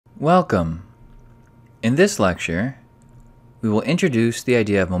Welcome. In this lecture, we will introduce the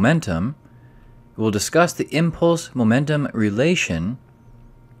idea of momentum, we will discuss the impulse-momentum relation,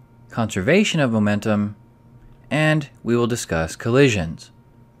 conservation of momentum, and we will discuss collisions.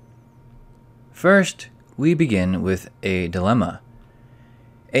 First, we begin with a dilemma.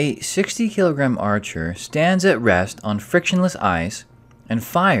 A 60-kilogram archer stands at rest on frictionless ice and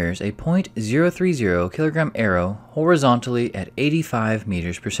fires a .030 kilogram arrow horizontally at 85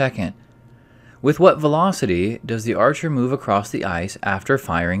 meters per second. With what velocity does the archer move across the ice after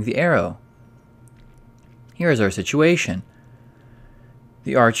firing the arrow? Here is our situation.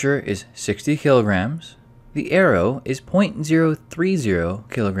 The archer is 60 kilograms. The arrow is .030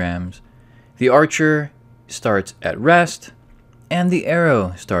 kilograms. The archer starts at rest, and the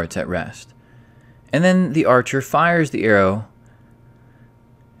arrow starts at rest. And then the archer fires the arrow,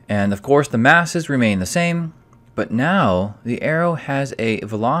 and of course the masses remain the same, but now the arrow has a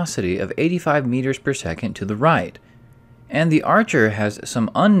velocity of 85 meters per second to the right, and the archer has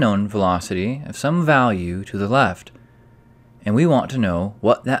some unknown velocity of some value to the left. And we want to know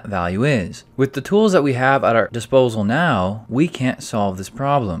what that value is. With the tools that we have at our disposal now, we can't solve this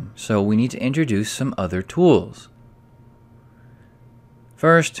problem, so we need to introduce some other tools.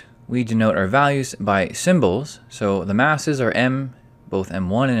 First, we denote our values by symbols, so the masses are m, both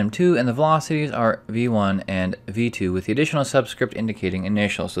m1 and m2, and the velocities are v1 and v2 with the additional subscript indicating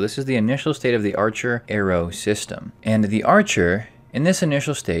initial. So this is the initial state of the archer arrow system. And the archer, in this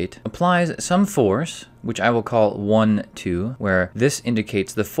initial state, applies some force, which I will call 1, 2, where this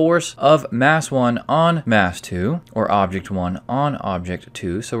indicates the force of mass 1 on mass 2, or object 1 on object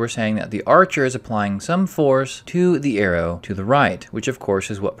 2. So we're saying that the archer is applying some force to the arrow to the right, which of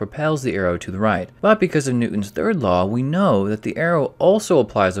course is what propels the arrow to the right. But because of Newton's third law, we know that the arrow also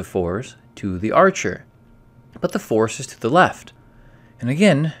applies a force to the archer, but the force is to the left. And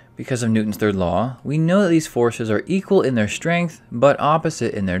again, because of Newton's third law, we know that these forces are equal in their strength, but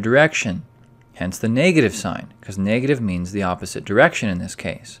opposite in their direction. Hence the negative sign, because negative means the opposite direction in this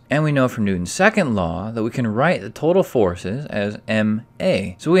case. And we know from Newton's second law that we can write the total forces as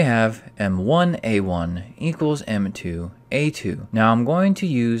ma. So we have m1a1 equals m2a2. Now I'm going to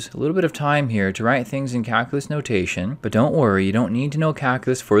use a little bit of time here to write things in calculus notation, but don't worry, you don't need to know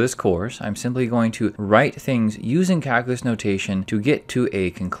calculus for this course. I'm simply going to write things using calculus notation to get to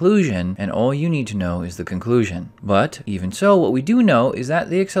a conclusion, and all you need to know is the conclusion. But even so, what we do know is that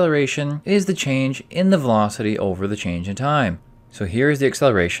the acceleration is the change in the velocity over the change in time. So here is the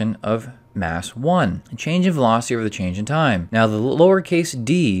acceleration of mass 1, a change in velocity over the change in time. Now the lowercase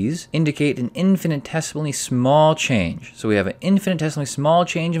d's indicate an infinitesimally small change. So we have an infinitesimally small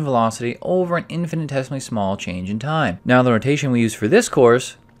change in velocity over an infinitesimally small change in time. Now the notation we use for this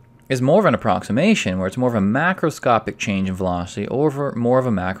course is more of an approximation, where it's more of a macroscopic change in velocity over more of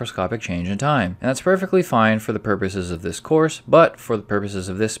a macroscopic change in time. And that's perfectly fine for the purposes of this course, but for the purposes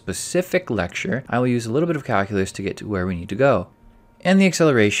of this specific lecture, I will use a little bit of calculus to get to where we need to go. And the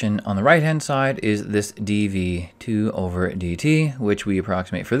acceleration on the right-hand side is this dv2 over dt, which we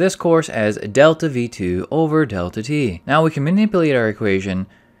approximate for this course as delta v2 over delta t. Now we can manipulate our equation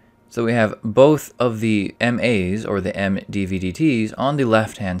so we have both of the ma's, or the m dv dt's, on the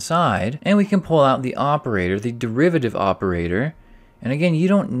left-hand side, and we can pull out the operator, the derivative operator. And again, you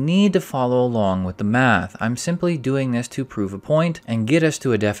don't need to follow along with the math. I'm simply doing this to prove a point and get us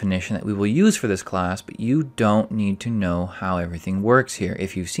to a definition that we will use for this class, but you don't need to know how everything works here.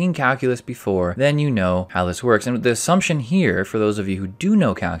 If you've seen calculus before, then you know how this works. And the assumption here, for those of you who do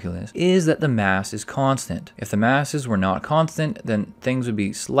know calculus, is that the mass is constant. If the masses were not constant, then things would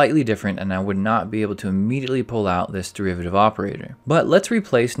be slightly different, and I would not be able to immediately pull out this derivative operator. But let's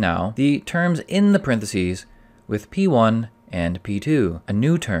replace now the terms in the parentheses with P1 and P2, a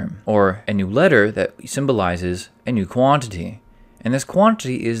new term, or a new letter that symbolizes a new quantity. And this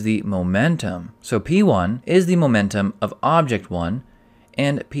quantity is the momentum. So P1 is the momentum of object 1,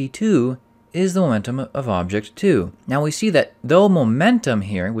 and P2 is the momentum of object 2. Now we see that though momentum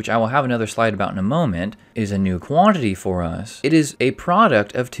here, which I will have another slide about in a moment, is a new quantity for us, it is a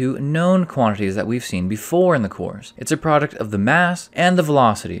product of two known quantities that we've seen before in the course. It's a product of the mass and the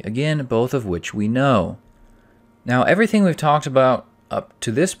velocity, again, both of which we know. Now, everything we've talked about up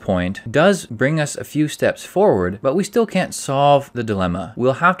to this point does bring us a few steps forward, but we still can't solve the dilemma.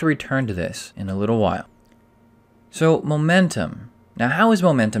 We'll have to return to this in a little while. So, momentum. Now, how is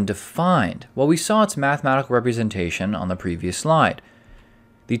momentum defined? Well, we saw its mathematical representation on the previous slide.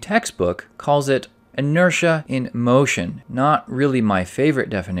 The textbook calls it Inertia in motion. Not really my favorite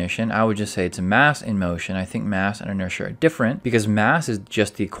definition. I would just say it's a mass in motion. I think mass and inertia are different because mass is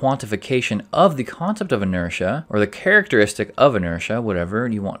just the quantification of the concept of inertia, or the characteristic of inertia, whatever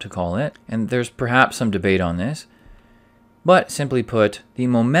you want to call it. And there's perhaps some debate on this. But simply put, the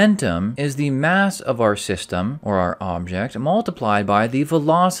momentum is the mass of our system or our object multiplied by the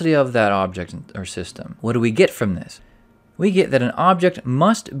velocity of that object or system. What do we get from this? We get that an object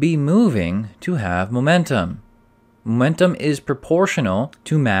must be moving to have momentum. Momentum is proportional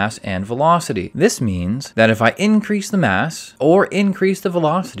to mass and velocity. This means that if I increase the mass or increase the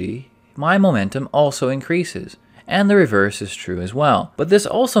velocity, my momentum also increases. And the reverse is true as well. But this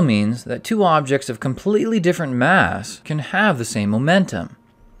also means that two objects of completely different mass can have the same momentum.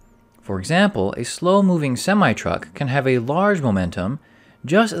 For example, a slow-moving semi-truck can have a large momentum,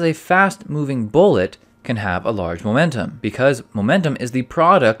 just as a fast-moving bullet can have a large momentum, because momentum is the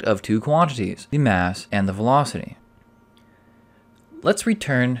product of two quantities, the mass and the velocity. Let's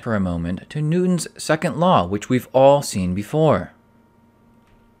return for a moment to Newton's second law, which we've all seen before.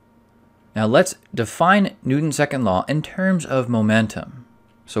 Now let's define Newton's second law in terms of momentum.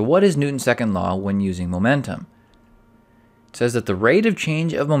 So what is Newton's second law when using momentum? It says that the rate of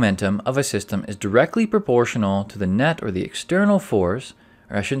change of momentum of a system is directly proportional to the net or the external force,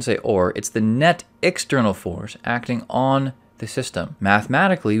 or I shouldn't say or, it's the net external force acting on the system.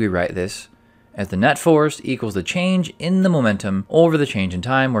 Mathematically, we write this as the net force equals the change in the momentum over the change in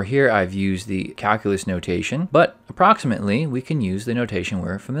time, where here I've used the calculus notation, but approximately we can use the notation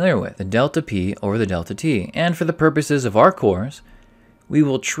we're familiar with, the delta P over the delta T. And for the purposes of our course, we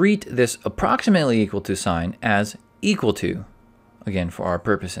will treat this approximately equal to sign as equal to, again for our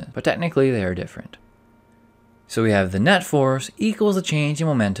purposes, but technically they are different. So we have the net force equals the change in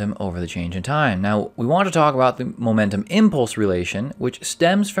momentum over the change in time. Now, we want to talk about the momentum-impulse relation, which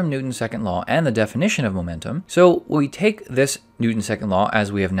stems from Newton's second law and the definition of momentum. So we take this Newton's second law as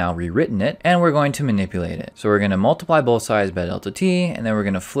we have now rewritten it, and we're going to manipulate it. So we're going to multiply both sides by delta t, and then we're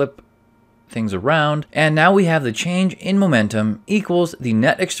going to flip things around. And now we have the change in momentum equals the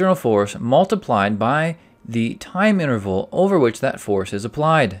net external force multiplied by the time interval over which that force is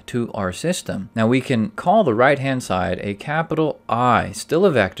applied to our system. Now we can call the right-hand side a capital I, still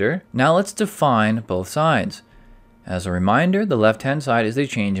a vector. Now let's define both sides. As a reminder, the left-hand side is the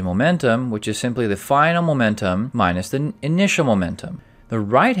change in momentum, which is simply the final momentum minus the initial momentum. The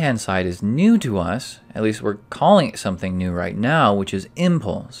right-hand side is new to us, at least we're calling it something new right now, which is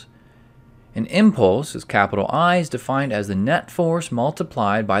impulse. An impulse, is capital I, is defined as the net force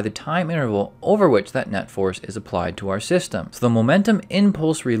multiplied by the time interval over which that net force is applied to our system. So the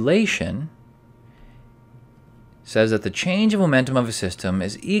momentum-impulse relation says that the change of momentum of a system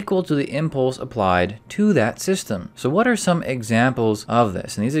is equal to the impulse applied to that system. So what are some examples of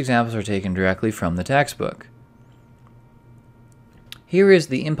this? And these examples are taken directly from the textbook. Here is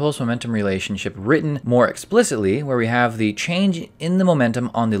the impulse-momentum relationship written more explicitly, where we have the change in the momentum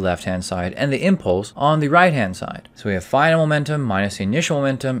on the left-hand side and the impulse on the right-hand side. So we have final momentum minus the initial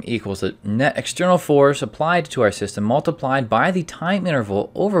momentum equals the net external force applied to our system multiplied by the time interval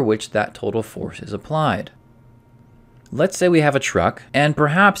over which that total force is applied. Let's say we have a truck, and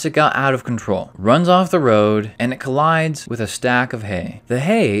perhaps it got out of control, runs off the road, and it collides with a stack of hay. The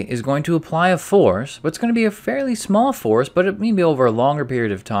hay is going to apply a force, but it's going to be a fairly small force, but it may be over a longer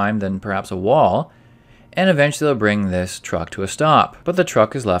period of time than perhaps a wall, and eventually it'll bring this truck to a stop, but the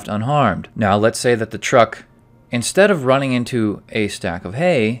truck is left unharmed. Now let's say that the truck, instead of running into a stack of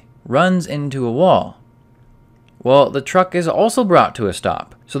hay, runs into a wall. Well, the truck is also brought to a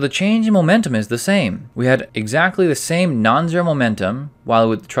stop. So the change in momentum is the same. We had exactly the same non-zero momentum while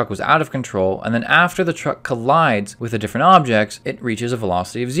the truck was out of control, and then after the truck collides with the different objects, it reaches a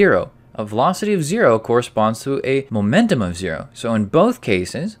velocity of 0. A velocity of 0 corresponds to a momentum of 0. So in both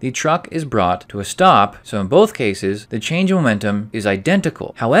cases, the truck is brought to a stop. So in both cases, the change in momentum is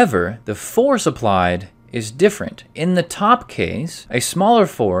identical. However, the force applied is different. In the top case, a smaller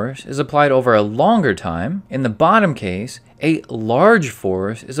force is applied over a longer time. In the bottom case, a large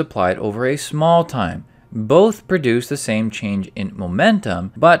force is applied over a small time. Both produce the same change in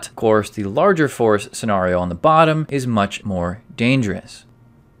momentum, but of course the larger force scenario on the bottom is much more dangerous.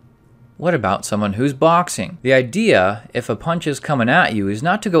 What about someone who's boxing? The idea, if a punch is coming at you, is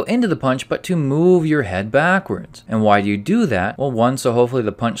not to go into the punch, but to move your head backwards. And why do you do that? Well, one, so hopefully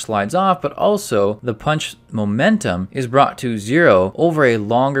the punch slides off, but also the punch momentum is brought to 0 over a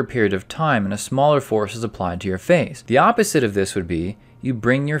longer period of time and a smaller force is applied to your face. The opposite of this would be you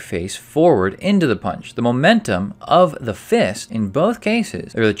bring your face forward into the punch. The momentum of the fist in both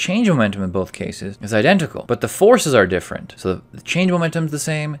cases, or the change of momentum in both cases, is identical, but the forces are different. So the change of momentum is the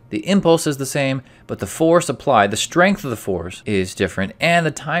same, the impulse is the same, but the force applied, the strength of the force is different, and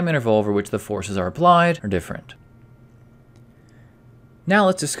the time interval over which the forces are applied are different. Now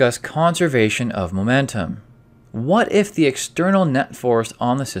let's discuss conservation of momentum. What if the external net force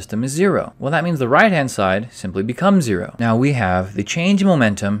on the system is 0? Well, that means the right-hand side simply becomes 0. Now we have the change in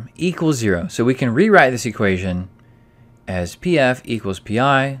momentum equals 0. So we can rewrite this equation as PF equals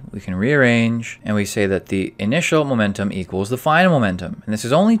PI. We can rearrange, and we say that the initial momentum equals the final momentum. And this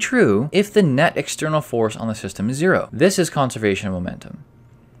is only true if the net external force on the system is 0. This is conservation of momentum.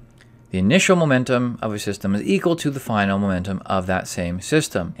 The initial momentum of a system is equal to the final momentum of that same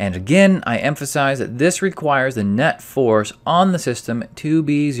system. And again, I emphasize that this requires the net force on the system to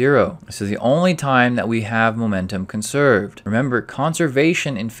be 0. This is the only time that we have momentum conserved. Remember,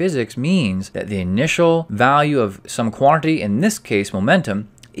 conservation in physics means that the initial value of some quantity, in this case momentum,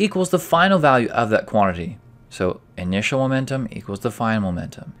 equals the final value of that quantity. So initial momentum equals the final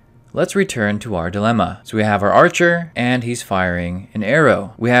momentum. Let's return to our dilemma. So we have our archer, and he's firing an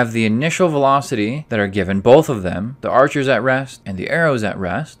arrow. We have the initial velocity that are given, both of them. The archer's at rest, and the arrow's at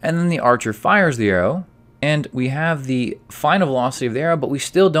rest. And then the archer fires the arrow, and we have the final velocity of the arrow, but we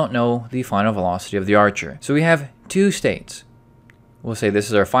still don't know the final velocity of the archer. So we have two states. We'll say this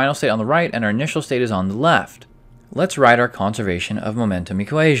is our final state on the right, and our initial state is on the left. Let's write our conservation of momentum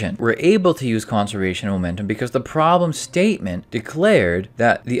equation. We're able to use conservation of momentum because the problem statement declared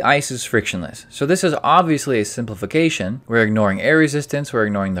that the ice is frictionless. So this is obviously a simplification. We're ignoring air resistance, we're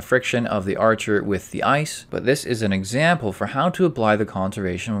ignoring the friction of the archer with the ice, but this is an example for how to apply the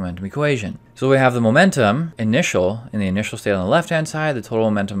conservation of momentum equation. So we have the momentum initial in the initial state on the left-hand side, the total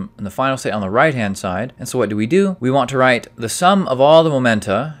momentum in the final state on the right-hand side. And so what do? We want to write the sum of all the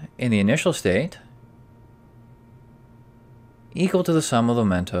momenta in the initial state equal to the sum of the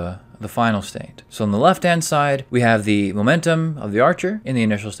momenta of the final state. So on the left-hand side, we have the momentum of the archer in the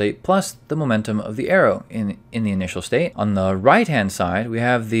initial state plus the momentum of the arrow in the initial state. On the right-hand side, we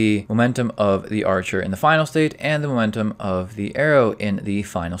have the momentum of the archer in the final state and the momentum of the arrow in the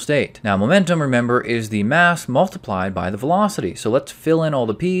final state. Now, momentum, remember, is the mass multiplied by the velocity. So let's fill in all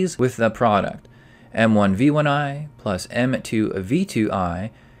the p's with the product. m1 v1i plus m2 v2i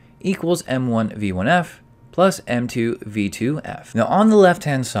equals m1 v1f plus m2 v2f. Now on the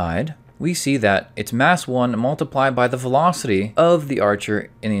left-hand side, we see that it's mass 1 multiplied by the velocity of the archer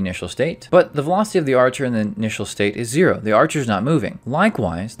in the initial state. But the velocity of the archer in the initial state is 0. The archer is not moving.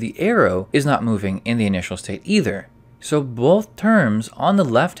 Likewise, the arrow is not moving in the initial state either. So both terms on the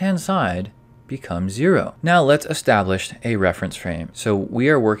left-hand side become 0. Now let's establish a reference frame. So we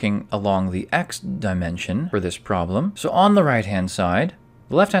are working along the x dimension for this problem. So on the right-hand side,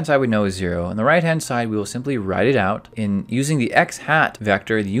 the left-hand side we know is 0, and the right-hand side we will simply write it out in using the x hat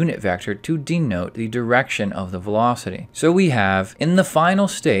vector, the unit vector, to denote the direction of the velocity. So we have, in the final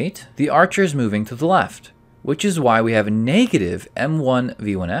state, the archer is moving to the left, which is why we have negative m1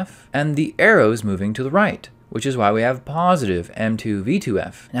 v1f, and the arrow is moving to the right, which is why we have positive m2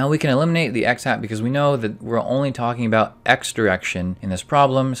 v2f. Now we can eliminate the x hat because we know that we're only talking about x direction in this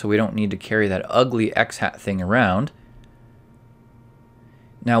problem, so we don't need to carry that ugly x hat thing around.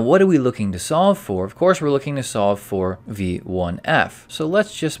 Now, what are we looking to solve for? Of course, we're looking to solve for v1f. So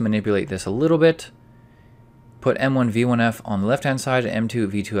let's just manipulate this a little bit. Put m1 v1f on the left-hand side and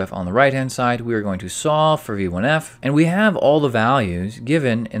m2 v2f on the right-hand side. We are going to solve for v1f. And we have all the values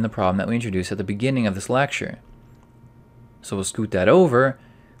given in the problem that we introduced at the beginning of this lecture. So we'll scoot that over.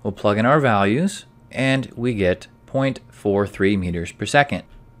 We'll plug in our values, and we get 0.43 meters per second.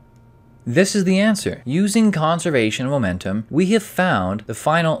 This is the answer. Using conservation of momentum, we have found the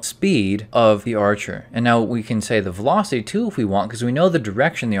final speed of the archer. And now we can say the velocity too if we want, because we know the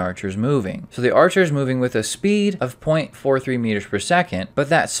direction the archer is moving. So the archer is moving with a speed of 0.43 meters per second, but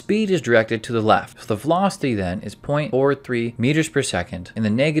that speed is directed to the left. So the velocity then is 0.43 meters per second in the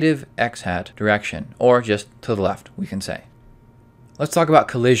negative x hat direction, or just to the left, we can say. Let's talk about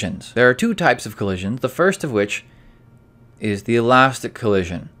collisions. There are two types of collisions, the first of which is the elastic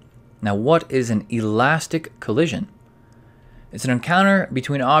collision. Now, what is an elastic collision? It's an encounter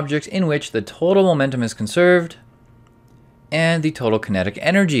between objects in which the total momentum is conserved and the total kinetic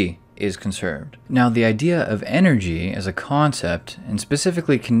energy is conserved. Now, the idea of energy as a concept, and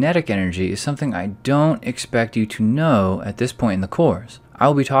specifically kinetic energy, is something I don't expect you to know at this point in the course. I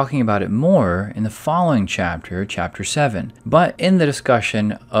will be talking about it more in the following chapter, chapter 7. But in the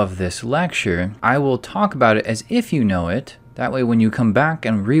discussion of this lecture, I will talk about it as if you know it, That way when you come back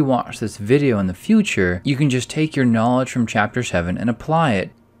and rewatch this video in the future, you can just take your knowledge from Chapter 7 and apply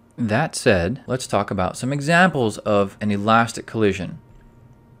it. That said, let's talk about some examples of an elastic collision.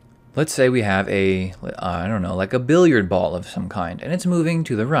 Let's say we have a, I don't know, like a billiard ball of some kind, and it's moving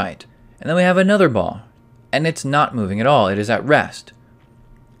to the right. And then we have another ball, and it's not moving at all, it is at rest.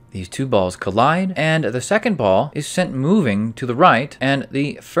 These two balls collide, and the second ball is sent moving to the right, and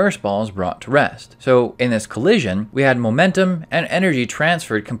the first ball is brought to rest. So in this collision, we had momentum and energy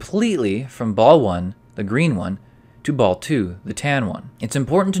transferred completely from ball 1, the green one, to ball 2, the tan one. It's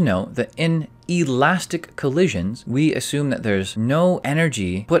important to note that in elastic collisions, we assume that there's no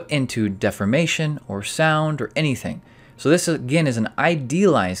energy put into deformation or sound or anything. So this again is an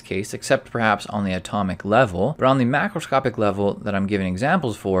idealized case, except perhaps on the atomic level, but on the macroscopic level that I'm giving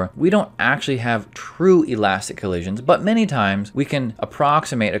examples for, we don't actually have true elastic collisions, but many times we can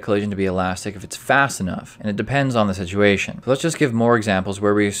approximate a collision to be elastic if it's fast enough, and it depends on the situation. So let's just give more examples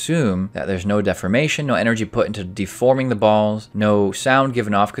where we assume that there's no deformation, no energy put into deforming the balls, no sound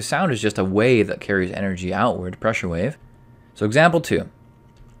given off, because sound is just a wave that carries energy outward, pressure wave. So example 2,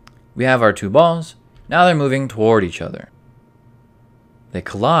 we have our two balls. Now they're moving toward each other. They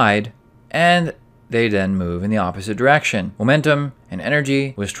collide, and they then move in the opposite direction. Momentum and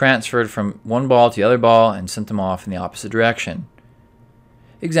energy was transferred from one ball to the other ball and sent them off in the opposite direction.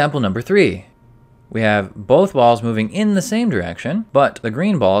 Example number 3. We have both balls moving in the same direction, but the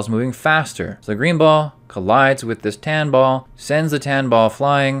green ball is moving faster. So the green ball collides with this tan ball, sends the tan ball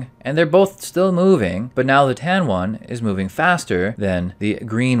flying, and they're both still moving, but now the tan one is moving faster than the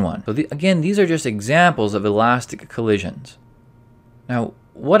green one. So again, these are just examples of elastic collisions. Now,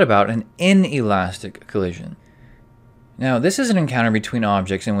 what about an inelastic collision? Now, this is an encounter between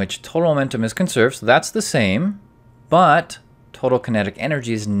objects in which total momentum is conserved, so that's the same, but total kinetic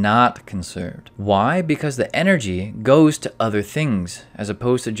energy is not conserved. Why? Because the energy goes to other things. As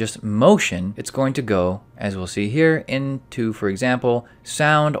opposed to just motion, it's going to go, as we'll see here, into, for example,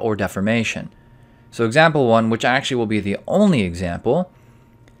 sound or deformation. So example 1, which actually will be the only example,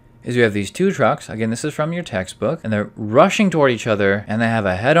 is we have these two trucks. Again, this is from your textbook, and they're rushing toward each other, and they have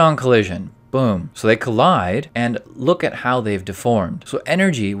a head-on collision. Boom. So they collide, and look at how they've deformed. So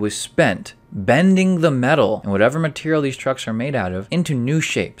energy was spent bending the metal and whatever material these trucks are made out of into new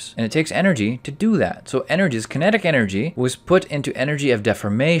shapes. And it takes energy to do that. So energy, kinetic energy, was put into energy of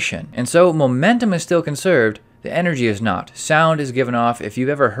deformation. And so momentum is still conserved, the energy is not. Sound is given off. If you've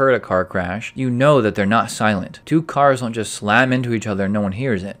ever heard a car crash, you know that they're not silent. Two cars don't just slam into each other and no one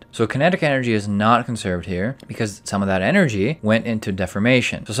hears it. So kinetic energy is not conserved here because some of that energy went into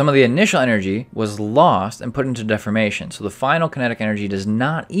deformation. So some of the initial energy was lost and put into deformation. So the final kinetic energy does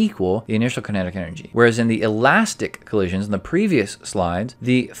not equal the initial kinetic energy. Whereas in the elastic collisions in the previous slides,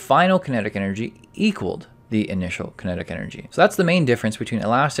 the final kinetic energy equaled the initial kinetic energy. So that's the main difference between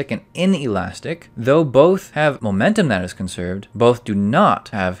elastic and inelastic. Though both have momentum that is conserved, both do not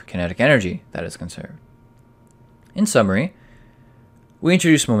have kinetic energy that is conserved. In summary, we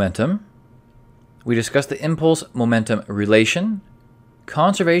introduced momentum, we discussed the impulse-momentum relation,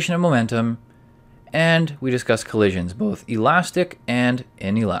 conservation of momentum, and we discussed collisions, both elastic and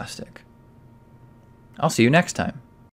inelastic. I'll see you next time.